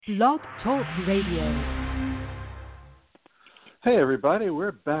Blog Talk Radio. Hey everybody,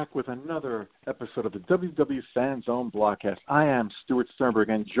 we're back with another episode of the WDW Fan Zone BlogCast. I am Stuart Sternberg,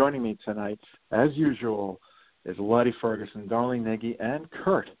 and joining me tonight, as usual, is Lottie Ferguson, Darlene, Nagi, and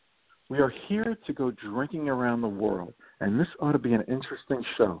Kurt. We are here to go drinking around the world, and this ought to be an interesting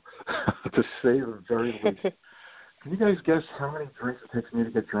show, to say the very least. Can you guys guess how many drinks it takes me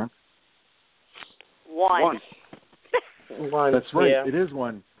to get drunk? One. That's right, yeah. It is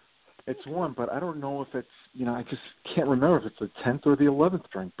one. It's one, but I don't know if it's, I just can't remember if it's the 10th or the 11th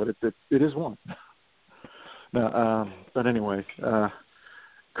drink, but it is one. But anyway,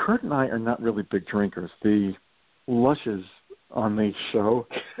 Kurt and I are not really big drinkers. The lushes on the show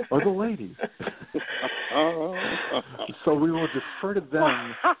are the ladies. So we will defer to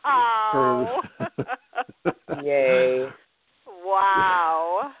them. Wow. Yay.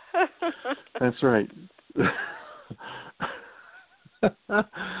 Wow. That's right.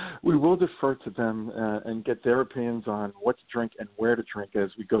 We will defer to them and get their opinions on what to drink and where to drink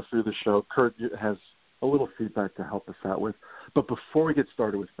as we go through the show. Kurt has a little feedback to help us out with. But before we get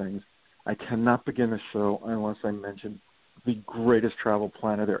started with things, I cannot begin the show unless I mention the greatest travel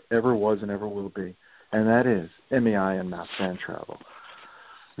planner there ever was and ever will be, and that is MEI and Mouse Fan Travel.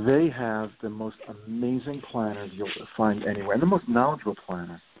 They have the most amazing planners you'll find anywhere, and the most knowledgeable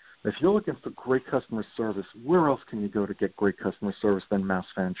planners. If you're looking for great customer service, where else can you go to get great customer service than Mouse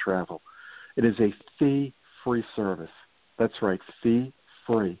Fan Travel? It is a fee-free service. That's right,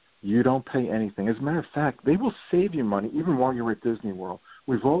 fee-free. You don't pay anything. As a matter of fact, they will save you money even while you're at Disney World.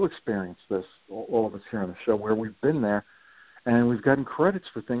 We've all experienced this, all of us here on the show, where we've been there, and we've gotten credits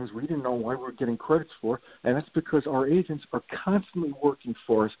for things we didn't know why we were getting credits for, and that's because our agents are constantly working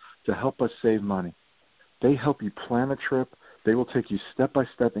for us to help us save money. They help you plan a trip. They will take you step by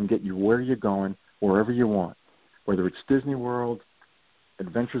step and get you where you're going, wherever you want, whether it's Disney World,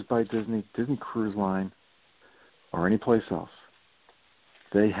 Adventures by Disney, Disney Cruise Line, or any place else.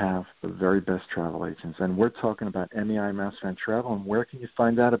 They have the very best travel agents, and we're talking about MEI Mouse Fan Travel. And where can you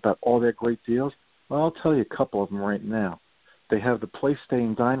find out about all their great deals? Well, I'll tell you a couple of them right now. They have the Place, Stay,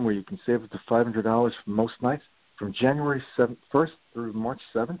 and Dine, where you can save up to $500 for most nights from January 1st through March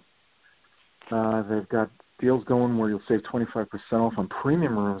 7th. They've got deals going where you'll save 25% off on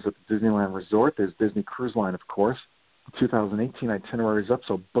premium rooms at the Disneyland Resort. There's Disney Cruise Line, of course. The 2018 itinerary is up,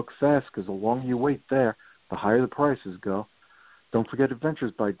 so book fast, because the longer you wait there, the higher the prices go. Don't forget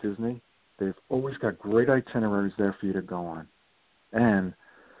Adventures by Disney. They've always got great itineraries there for you to go on. And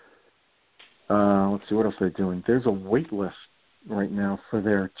let's see, what else are they doing? There's a wait list right now for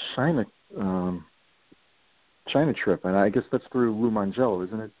their China trip, and I guess that's through Lou Mangello,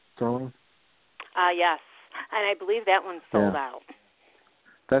 isn't it, Darlene? Yes, and I believe that one's sold out.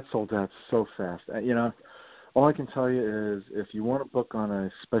 That sold out so fast. All I can tell you is if you want to book on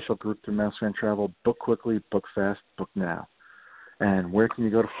a special group through Mouse Fan Travel, book quickly, book fast, book now. And where can you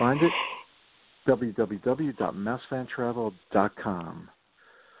go to find it? www.mousefantravel.com.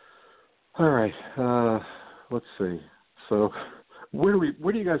 All right, let's see. So where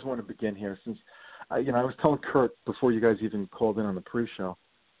do you guys want to begin here? Since I was telling Kurt before you guys even called in on the pre-show,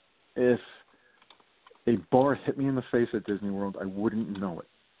 if a bar hit me in the face at Disney World, I wouldn't know it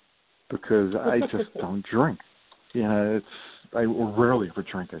because I just don't drink. I rarely ever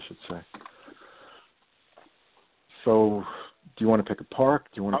drink, I should say. So, do you want to pick a park?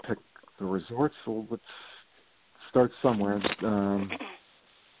 Do you want to pick the resort? So let's start somewhere.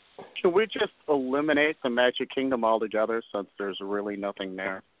 Should we just eliminate the Magic Kingdom altogether since there's really nothing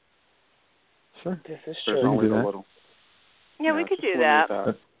there? Sure. This is true. Only a little. Yeah, we could do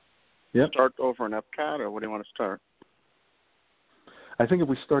that. Yep. Start over in Epcot, or what do you want to start? I think if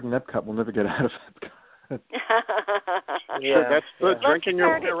we start in Epcot, we'll never get out of Epcot. Yeah, that's good. Drinking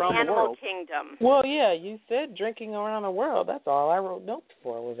your way around Animal the world. Kingdom. Well, yeah, you said drinking around the world. That's all I wrote notes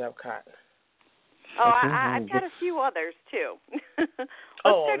for was Epcot. Oh, I've got a few others, too.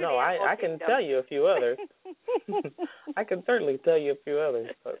 Oh, no, I can tell you a few others. I can certainly tell you a few others.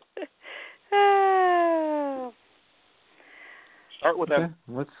 But. Start with that.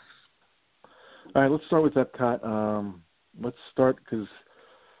 All right, let's start with Epcot. Let's start because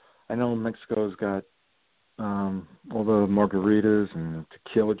I know Mexico's got all the margaritas and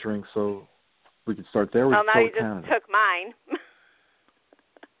tequila drinks, so we could start there. Well, now you just Canada. took mine.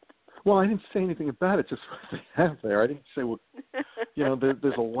 Well, I didn't say anything about it, just what they have there. I didn't say, well,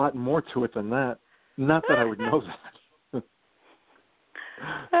 there's a lot more to it than that. Not that I would know that.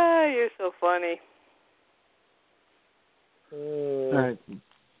 You're so funny. All right,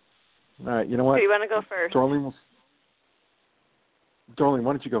 you know what? Do you want to go first? Darlene,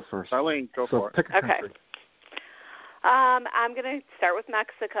 why don't you go first? Darlene, go for it. Pick a country. I'm going to start with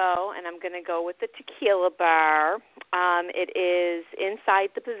Mexico, and I'm going to go with the tequila bar. It is inside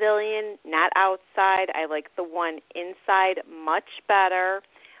the pavilion, not outside. I like the one inside much better.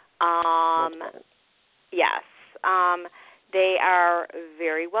 Yes. They are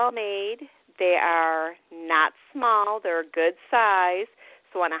very well made. They are not small. They're a good size.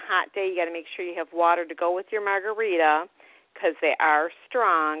 So on a hot day, you got to make sure you have water to go with your margarita because they are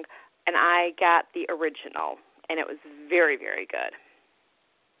strong. And I got the original, and it was very, very good.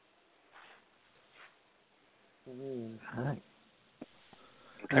 All right.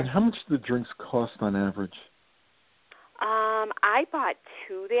 And how much do the drinks cost on average? I bought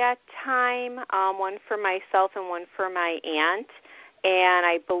two that time, one for myself and one for my aunt, and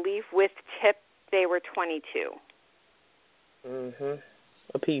I believe with tip they were $22.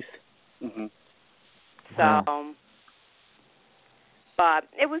 A piece. So, but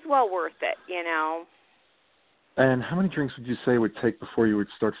it was well worth it, you know. And how many drinks would you say it would take before you would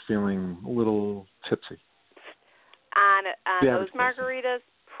start feeling a little tipsy? On those margaritas,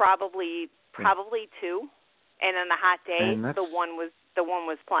 probably two. And on a hot day, the one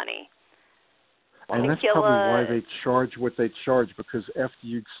was plenty. And that's probably why they charge what they charge, because after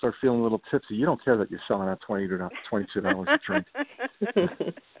you start feeling a little tipsy, you don't care that you're selling out $22 a drink.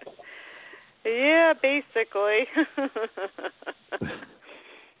 Yeah, basically.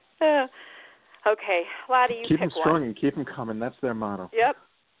 Okay, Lottie, you keep pick them strong one. and keep them coming. That's their motto. Yep,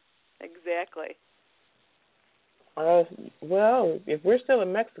 exactly. Well, if we're still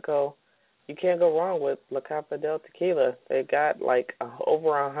in Mexico, you can't go wrong with La Capa del Tequila. They got like over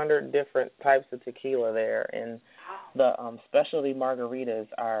 100 different types of tequila there, and the specialty margaritas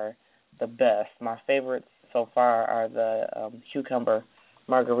are the best. My favorites so far are the cucumber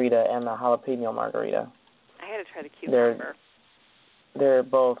margarita and the jalapeno margarita. I had to try the cucumber. They're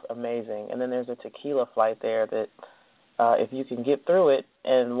both amazing. And then there's a tequila flight there that if you can get through it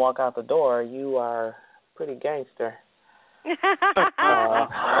and walk out the door, you are pretty gangster. Haven't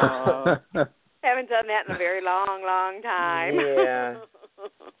done that in a very long, long time. Yeah.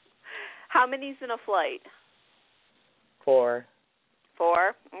 How many's in a flight? 4.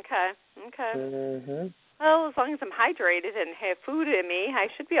 4? Okay. Well, as long as I'm hydrated and have food in me, I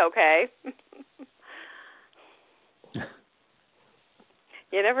should be okay.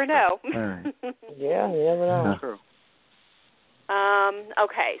 You never know. All right. Yeah, you never know. True.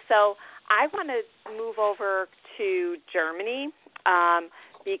 Okay, so I want to move over to Germany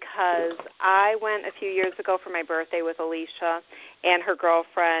because I went a few years ago for my birthday with Alicia and her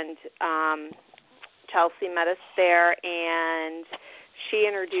girlfriend Chelsea met us there, and she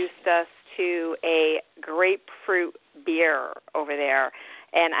introduced us to a grapefruit beer over there.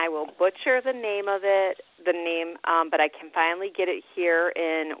 And I will butcher the name of it, but I can finally get it here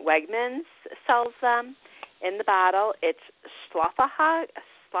in Wegmans. Sells them in the bottle. It's Schlaffahagen,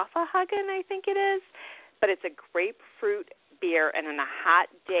 I think it is. But it's a grapefruit beer, and on a hot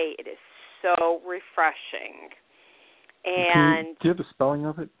day, it is so refreshing. And do you have the spelling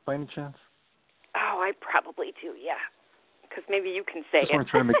of it by any chance? Oh, I probably do, yeah. Because maybe you can say Just want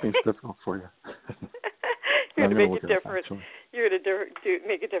to try to make things difficult for you. You're going to make it different. You're going to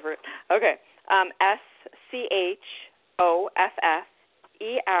make it different. Okay.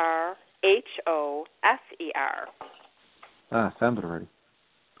 Schoffferhofer. Found it already.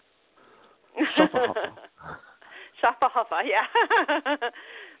 Schoffferhofer, yeah.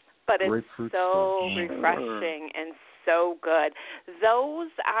 But it's grapefruit so refreshing and so good. Those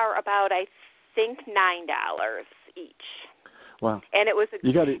are about, I think, $9 each. Wow. And it was their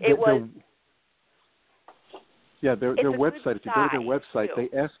website. If you go to their website, too. they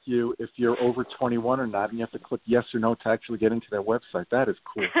ask you if you're over 21 or not, and you have to click yes or no to actually get into their website. That is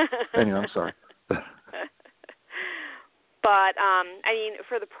cool. Anyway, I'm sorry. But I mean,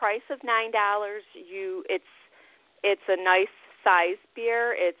 for the price of $9, it's a nice size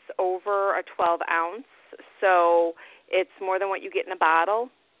beer. It's over a 12 ounce, so it's more than what you get in a bottle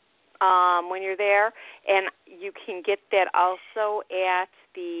when you're there. And you can get that also at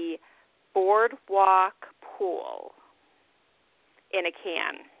the Boardwalk Pool in a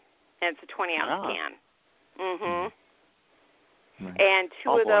can, and it's a 20-ounce can. Right. And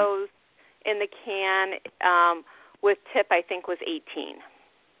two of those in the can with tip, I think, was $18,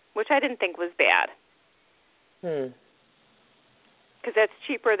 which I didn't think was bad. Because that's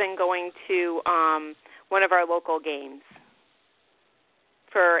cheaper than going to one of our local games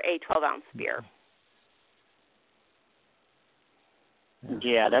for a 12-ounce beer.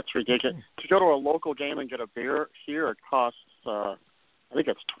 Yeah, that's ridiculous. To go to a local game and get a beer here, it costs, I think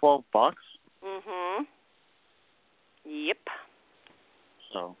it's $12. Yep.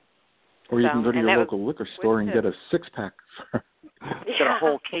 So, Or you can go to your local liquor store and get a 6-pack. Get a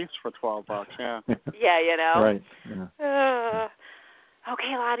whole case for $12. Yeah. Yeah, you know. Right. Yeah.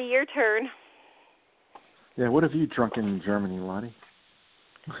 Okay, Lottie, your turn. Yeah. What have you drunk in Germany, Lottie?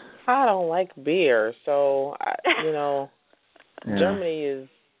 I don't like beer, so Yeah. Germany is,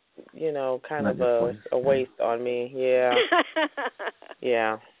 kind Not of a waste on me. Yeah.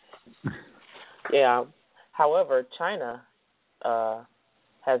 Yeah. Yeah. However, China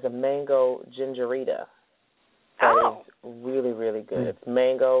has a mango gingerita. That is really, really good. It's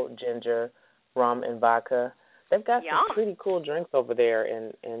mango, ginger, rum, and vodka. They've got some pretty cool drinks over there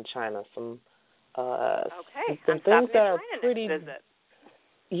in China. Some things that are pretty.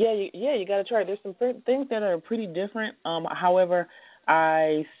 Yeah, you got to try it. There's some things that are pretty different. However,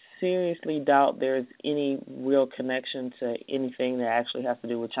 I seriously doubt there's any real connection to anything that actually has to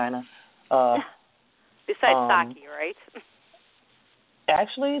do with China. Besides sake, right?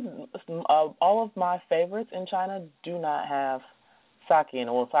 Actually, all of my favorites in China do not have sake in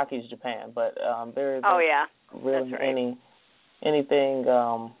it. Well, sake is Japan, but there isn't really anything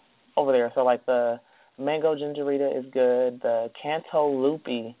over there. So, like, the mango gingerita is good. The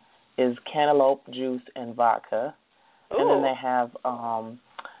cantaloupe is cantaloupe juice and vodka. Ooh. And then they have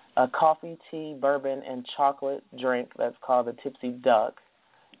a coffee, tea, bourbon, and chocolate drink that's called the Tipsy Duck.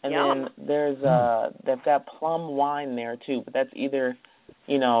 And then there's they've got plum wine there too, but that's either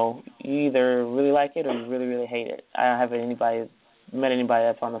you either really like it or you really, really hate it. I haven't met anybody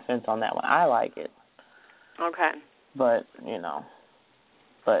that's on the fence on that one. I like it. Okay. But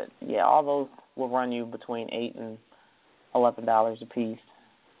yeah, all those will run you between $8 and $11 a piece,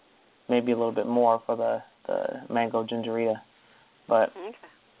 maybe a little bit more for the mango gingerita. But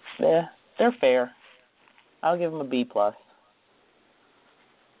yeah, they're fair. I'll give them a B+.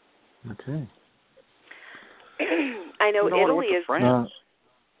 Okay. I know Italy is. France.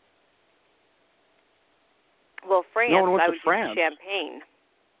 Well, France, no one went I to would France. do champagne.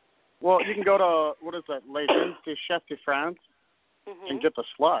 Well, you can go to, what is that, Les Vins de Chef de France and get the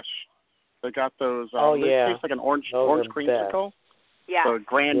slush. They got those, it tastes like an orange creamsicle. Yeah. So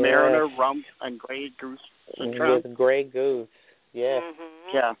Grand Mariner, rum, and Grey Goose. With Grey Goose, yes.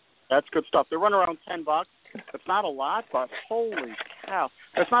 Mm-hmm. Yeah, that's good stuff. They run around $10. It's not a lot, but holy cow.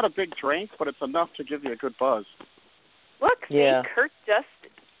 It's not a big drink, but it's enough to give you a good buzz. Look, Kurt just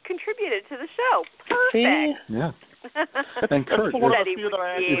contributed to the show. Perfect. See? Yeah. And Kurt, is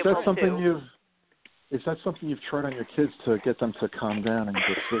that something you've tried on your kids to get them to calm down and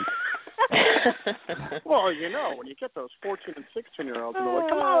go to sleep? Well, when you get those 14 and 16-year-olds, and they're like,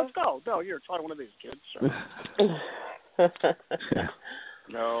 come on, let's go. No, you're trying one of these kids.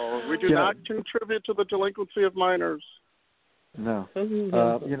 No, we do not contribute to the delinquency of minors. No.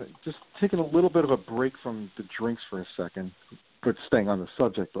 Just taking a little bit of a break from the drinks for a second, but staying on the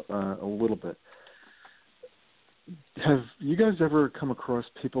subject a little bit. Have you guys ever come across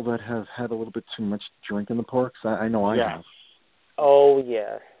people that have had a little bit too much to drink in the parks? I know I have. Oh,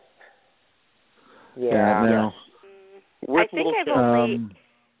 yeah. Yeah. I think I've only...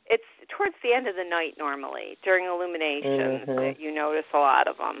 It's towards the end of the night normally, during illumination, that you notice a lot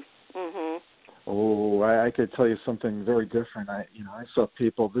of them. Mm-hmm. Oh, I could tell you something very different. I saw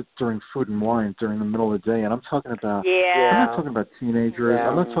people that during Food and Wine during the middle of the day, and I'm talking about. Yeah. I'm not talking about teenagers.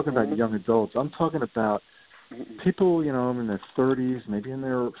 I'm not talking about young adults. I'm talking about people, in their 30s, maybe in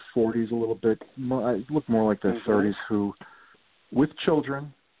their 40s a little bit. Look more like their 30s, who, with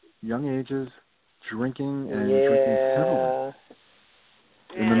children, young ages, drinking and drinking heavily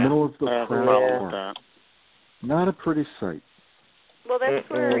in the middle of the crowd. Not a pretty sight. Well, that's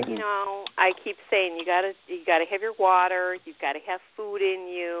where I keep saying you gotta have your water, you've got to have food in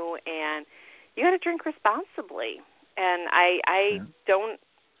you, and you got to drink responsibly. And I don't,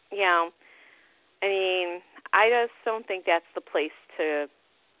 I just don't think that's the place to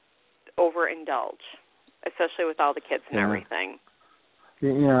overindulge, especially with all the kids and everything.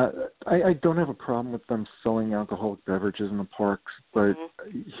 Yeah, I don't have a problem with them selling alcoholic beverages in the parks, but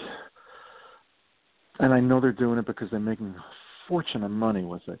and I know they're doing it because they're making a fortune of money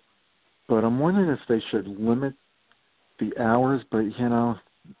with it. But I'm wondering if they should limit the hours. But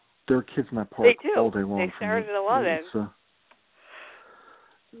there are kids in that park all day long. They started at 11. So,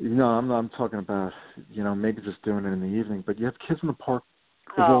 I'm talking about maybe just doing it in the evening. But you have kids in the park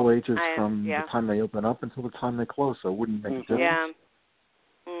of all ages from the time they open up until the time they close. So it wouldn't make a difference. Yeah.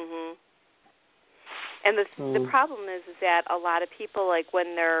 And the problem is that a lot of people, like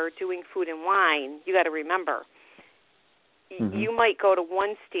when they're doing Food and Wine, you got to remember, you might go to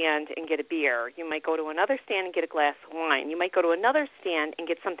one stand and get a beer. You might go to another stand and get a glass of wine. You might go to another stand and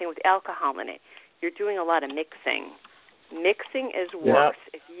get something with alcohol in it. You're doing a lot of mixing. Mixing is worse.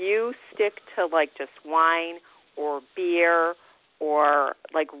 Yep. If you stick to, like, just wine or beer or,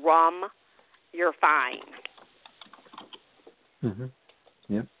 like, rum, you're fine. Mm-hmm.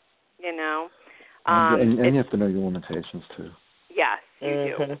 Yep. You know? And you have to know your limitations, too. Yes,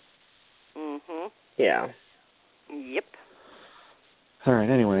 you do. Mm-hmm. Yeah. Yep. All right,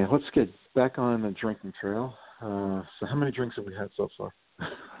 anyway, let's get back on the drinking trail. So how many drinks have we had so far?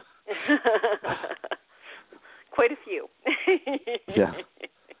 Quite a few. Yeah.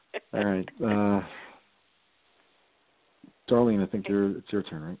 All right. Darlene, I think it's your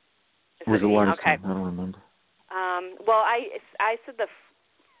turn, right? Or was it Lottie's turn? I don't remember. Well, I said the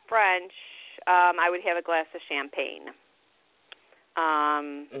French, I would have a glass of champagne.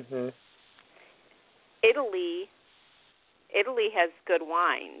 Italy has good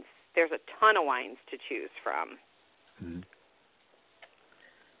wines. There's a ton of wines to choose from. Mm-hmm.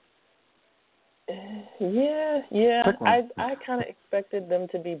 Yeah. I kind of expected them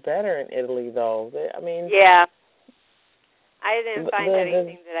to be better in Italy, though. Yeah. I didn't find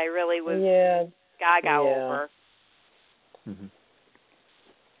anything that I really was gaga over. Mm-hmm.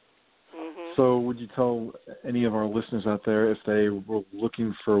 Mm-hmm. So would you tell any of our listeners out there if they were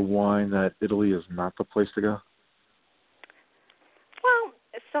looking for wine that Italy is not the place to go? Well,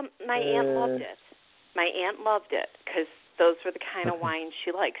 my aunt loved it. My aunt loved it because those were the kind of wines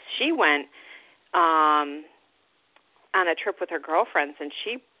she likes. She went on a trip with her girlfriends, and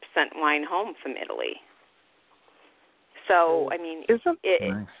she sent wine home from Italy. So, I mean, it's an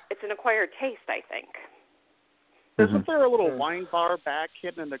acquired taste, I think. Isn't there a little wine bar back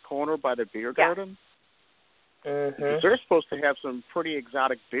hidden in the corner by the beer garden? Mm-hmm. They're supposed to have some pretty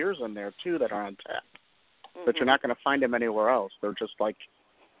exotic beers in there, too, that are on tap. But you're not going to find them anywhere else. They're just, like,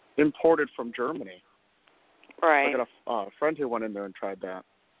 imported from Germany. Right. I got a friend who went in there and tried that.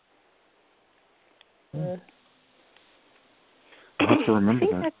 I'll have to remember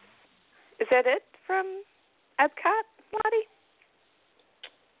that. Is that it from Epcot, Lottie?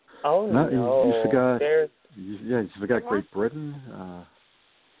 Oh, no. You forgot... you forgot Great Britain.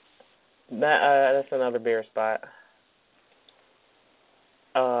 That's another beer spot.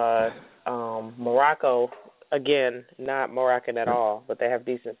 Morocco, again, not Moroccan at all, but they have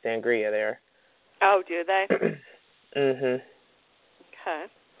decent sangria there. Oh, do they? Mhm. Okay.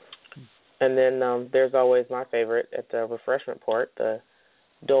 And then there's always my favorite at the refreshment port, the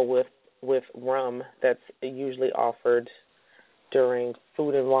Dole with rum that's usually offered during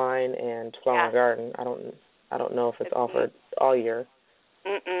Food and Wine and Flower and Garden. I don't know if it's offered all year.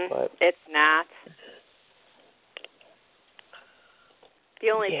 But it's not. The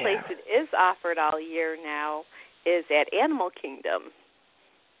only place it is offered all year now is at Animal Kingdom.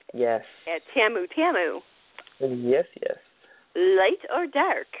 Yes. At Tamu Tamu. Yes. Light or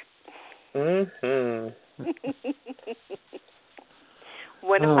dark? Mhm.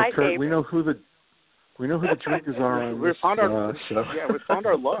 One of my Kurt, favorites. we know who the drinkers are on we found our show. Yeah, we found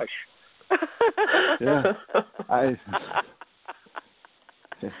our lush. Yeah.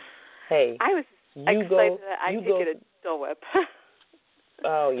 Hey. I was excited that I could get a Dole Whip.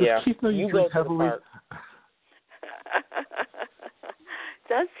 Oh, yeah. Does Keith know you drink heavily?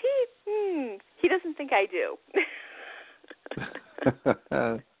 Does he? He doesn't think I do.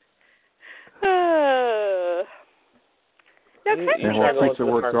 Thanks for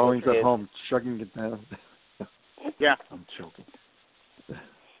work. Darlene's at home chugging it down. Yeah. I'm joking.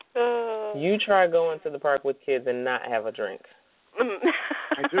 You try going to the park with kids and not have a drink.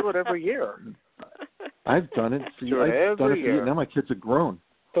 I do it every year. I've done it for you. I've done it for you. Now my kids are grown.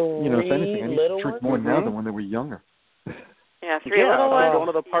 If anything, I need to drink more now than when they were younger. Yeah, three little ones. I've been going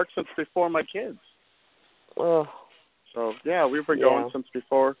to the park since before my kids. Oh. So, we've been going since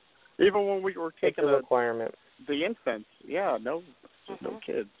before. Even when we were taking the requirement. The infants, no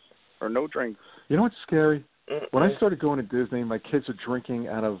kids or no drinks. You know what's scary? When I started going to Disney, my kids are drinking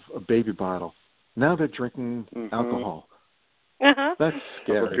out of a baby bottle. Now they're drinking alcohol. That's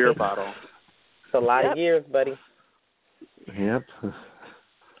scary. A beer bottle. It's a lot of years, buddy. Yep.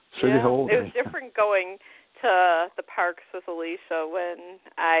 Show you how old it was different going to the parks with Alicia when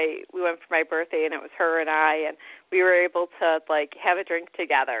we went for my birthday, and it was her and I, and we were able to have a drink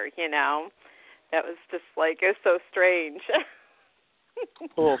together. That was just it was so strange. A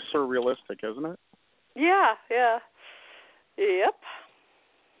little surrealistic, isn't it? Yeah. Yep.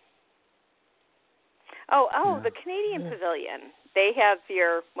 Oh, the Canadian Pavilion. They have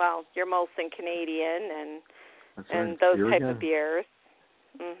your Molson Canadian and those type of beers.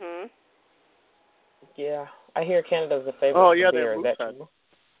 Mhm. Yeah, I hear Canada's a favorite beer. Is that true?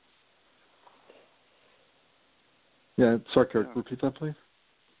 Yeah, sorry, Kurt, repeat that, please.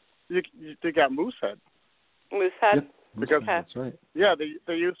 They got Moosehead. Moosehead? Yep. Because that's right. Yeah,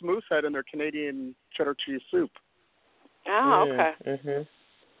 they use Moosehead in their Canadian cheddar cheese soup. Oh, okay. Mm-hmm.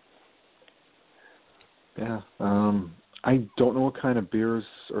 Yeah. I don't know what kind of beers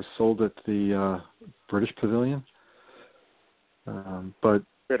are sold at the British Pavilion, but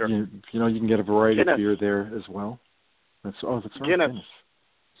you know you can get a variety Guinness. of beer there as well. That's right. Guinness.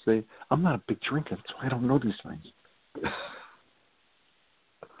 See, I'm not a big drinker, that's why I don't know these things.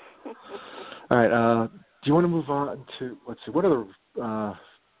 All right. Do you want to move on to, let's see, what other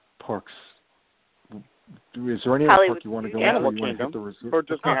parks? Is there any other park you want to go to? Animal Kingdom. Kingdom. To resort? Or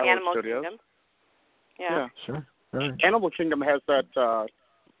Disney Hollywood Animal Studios. Kingdom. Yeah. Sure. All right. Animal Kingdom has that,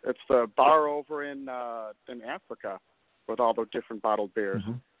 it's the bar over in Africa with all the different bottled beers.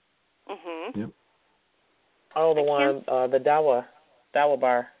 Mm-hmm. Mhm. Yep. Oh, the one, the Dawa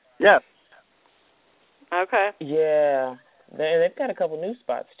bar. Yes. Okay. Yeah. They've got a couple new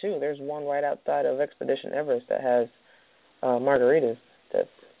spots, too. There's one right outside of Expedition Everest that has margaritas. That's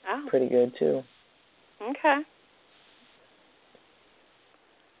pretty good, too. Okay.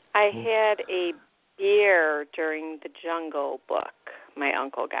 I had a beer during the Jungle Book my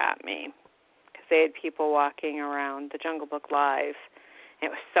uncle got me because they had people walking around the Jungle Book live. And it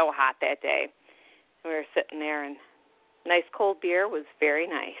was so hot that day. We were sitting there, and nice cold beer was very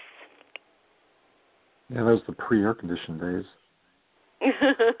nice. Yeah, that was the pre-air conditioned days.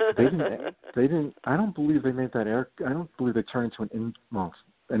 They didn't. I don't believe they made that air. I don't believe they turned into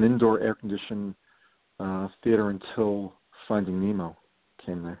an indoor air conditioned theater until Finding Nemo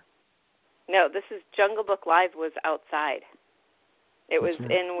came there. No, this is Jungle Book Live was outside. It was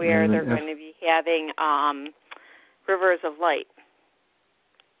in where they're going to be having Rivers of Light.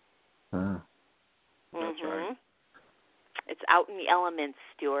 That's right. It's out in the elements,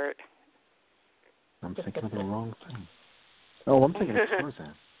 Stuart. I'm thinking of the wrong thing. Oh, I'm thinking of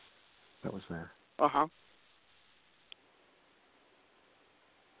Tarzan. That was there. Uh-huh.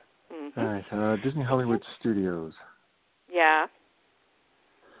 Mm-hmm. All right, Disney Hollywood Studios. Yeah.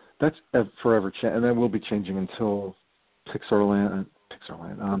 That's forever, and that will be changing until Toy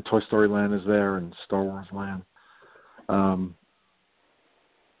Story Land is there and Star Wars Land.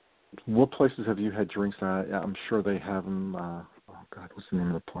 What places have you had drinks at? I'm sure they have them. Oh, God, what's the name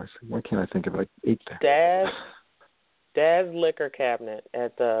of the place? Why can't I think of it? I ate there. Dad's Liquor Cabinet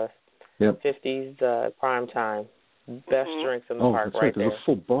at the 50s prime time. Best drinks in the park right there. there. There's a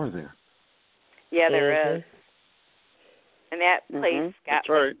full bar there. Yeah, there is. And that place got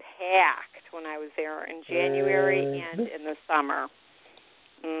packed when I was there in January and in the summer.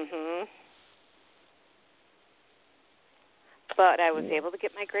 Mhm. But I was able to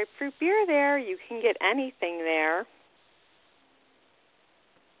get my grapefruit beer there. You can get anything there.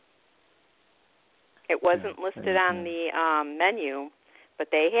 It wasn't listed on the menu, but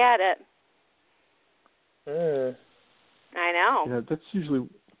they had it. I know. Yeah, that's usually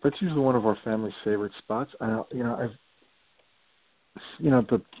one of our family's favorite spots. The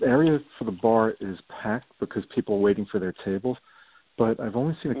area for the bar is packed because people are waiting for their tables, but I've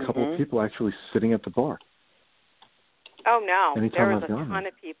only seen a couple of people actually sitting at the bar. Oh, no. Anytime there was I've a gone ton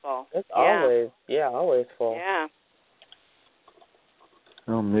there. of people. It's always full. Yeah.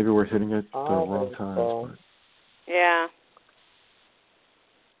 Oh, maybe we're hitting it the wrong time. Yeah.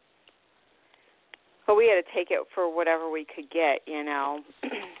 But we had to take it for whatever we could get,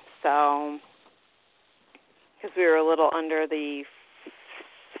 So, because we were a little under the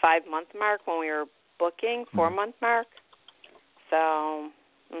 5-month mark when we were booking, 4-month mark. So,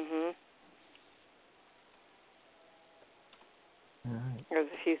 Right. There was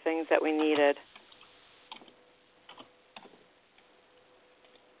a few things that we needed.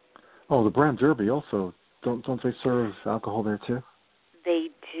 Oh, the Brown Derby also. Don't they serve alcohol there too?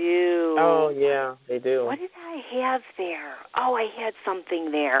 They do. Oh, yeah, they do. What did I have there? Oh, I had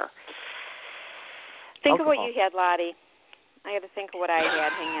something there. Think of what you had, Lottie. I got to think of what I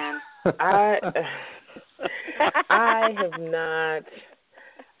had. Hang on.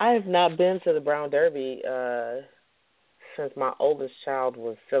 I have not been to the Brown Derby since my oldest child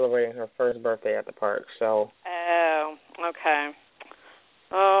was celebrating her first birthday at the park. So. Oh, okay.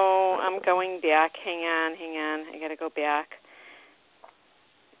 Oh, I'm going back. Hang on. I got to go back.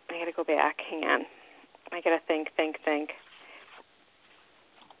 Hang on. I got to think.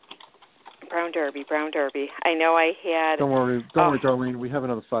 Brown Derby. I know I had... Don't worry, Darlene. We have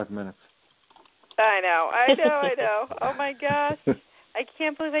another 5 minutes. I know. Oh, my gosh. I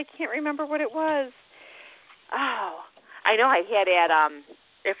can't believe I can't remember what it was. Oh, I know I had at...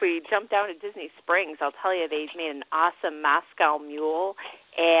 if we jump down to Disney Springs, I'll tell you they made an awesome Moscow Mule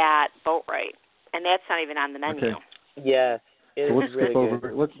at Boatwright, and that's not even on the menu. Okay. Yes, it so is really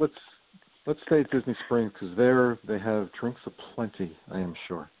good. let's let's stay at Disney Springs because there they have drinks aplenty, I am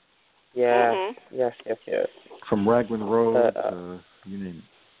sure. Yeah. Mm-hmm. Yes. From Raglan Road to you name it.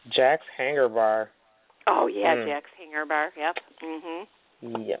 Jack's Hangar Bar. Oh yeah, Jack's Hangar Bar. Yep.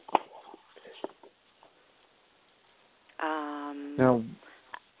 Mhm. Yep. Now,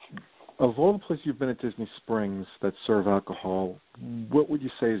 of all the places you've been at Disney Springs that serve alcohol, what would you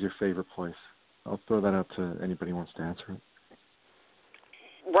say is your favorite place? I'll throw that out to anybody who wants to answer it.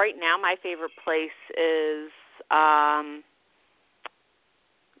 Right now, my favorite place is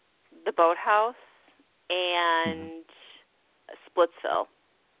the Boathouse and Splitsville.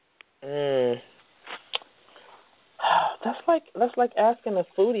 That's like asking a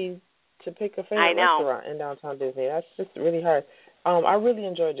foodie to pick a favorite restaurant in downtown Disney. That's just really hard. I really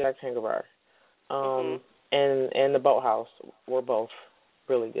enjoyed Jack's Hangar Bar. And the Boathouse were both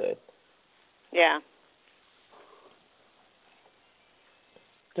really good. Yeah.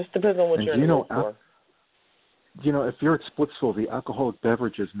 Just depends on what you're in the mood for. You know, if you're at Splitsville, the alcoholic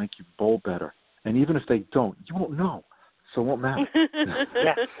beverages make you bowl better. And even if they don't, you won't know. So it won't matter.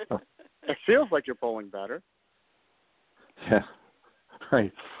 Yeah. It feels like you're bowling better. Yeah.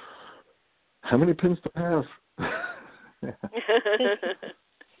 Right. How many pins to have?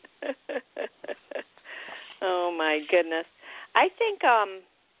 Oh my goodness. I think a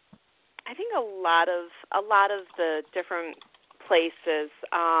lot of the different places.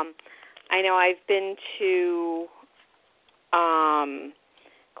 I know I've been to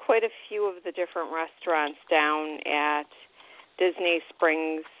quite a few of the different restaurants down at Disney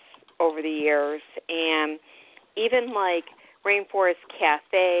Springs over the years, and even like Rainforest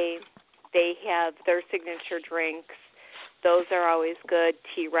Cafe, they have their signature drinks. Those are always good.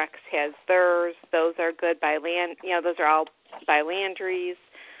 T-Rex has theirs. Those are good by Land. You know, those are all by Landry's.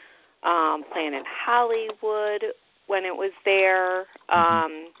 Planet Hollywood, when it was there,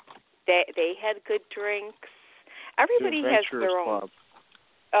 they had good drinks. Everybody has their own. Club.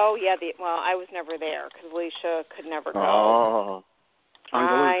 Oh yeah, I was never there because Alicia could never go. Oh,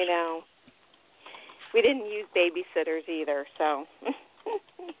 I know. We didn't use babysitters either, so.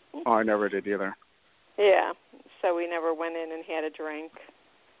 Oh, I never did either. Yeah, so we never went in and had a drink.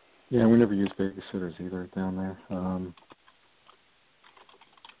 Yeah, we never used babysitters either down there.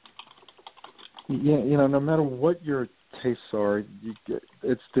 Yeah, you know, no matter what your tastes are,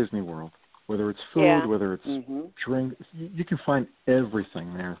 it's Disney World. Whether it's food, whether it's drink, you can find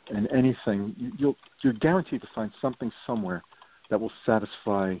everything there, and anything. You're guaranteed to find something somewhere that will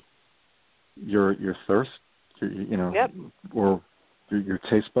satisfy your thirst, or your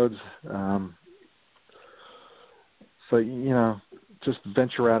taste buds. So, you know, just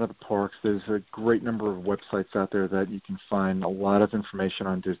venture out of the parks. There's a great number of websites out there that you can find a lot of information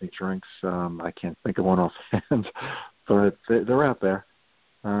on Disney drinks. I can't think of one offhand, but they're out there.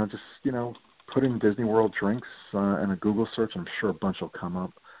 Just, you know, put in Disney World drinks in a Google search. I'm sure a bunch will come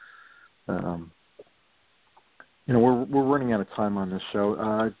up. You know, we're running out of time on this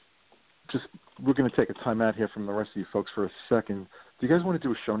show. We're going to take a time out here from the rest of you folks for a second. Do you guys want to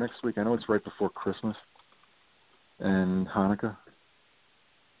do a show next week? I know it's right before Christmas and Hanukkah.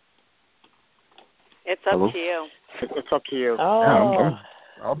 It's up to you. It's up to you. Oh,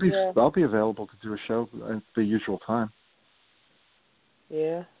 I'll be available to do a show at the usual time.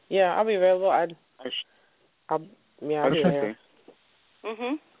 Yeah, I'll be available. I'll be there.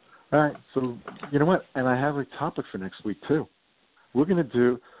 Mhm. All right, so you know what? And I have a topic for next week too. We're going to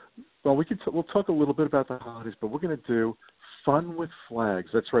do. Well, we'll talk a little bit about the holidays, but we're going to do fun with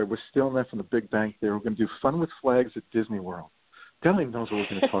flags. That's right. We're stealing that from the Big Bang Theory. We're going to do fun with flags at Disney World. Darlene knows what we're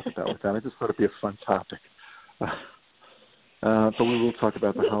going to talk about with that. I just thought it'd be a fun topic. But we will talk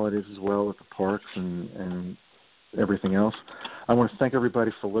about the holidays as well at the parks and everything else. I want to thank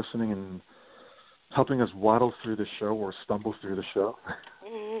everybody for listening and helping us waddle through the show or stumble through the show.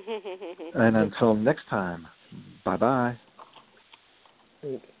 And until next time, bye-bye.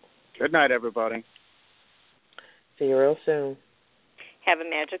 Good night, everybody. See you real soon. Have a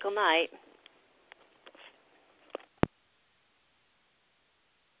magical night.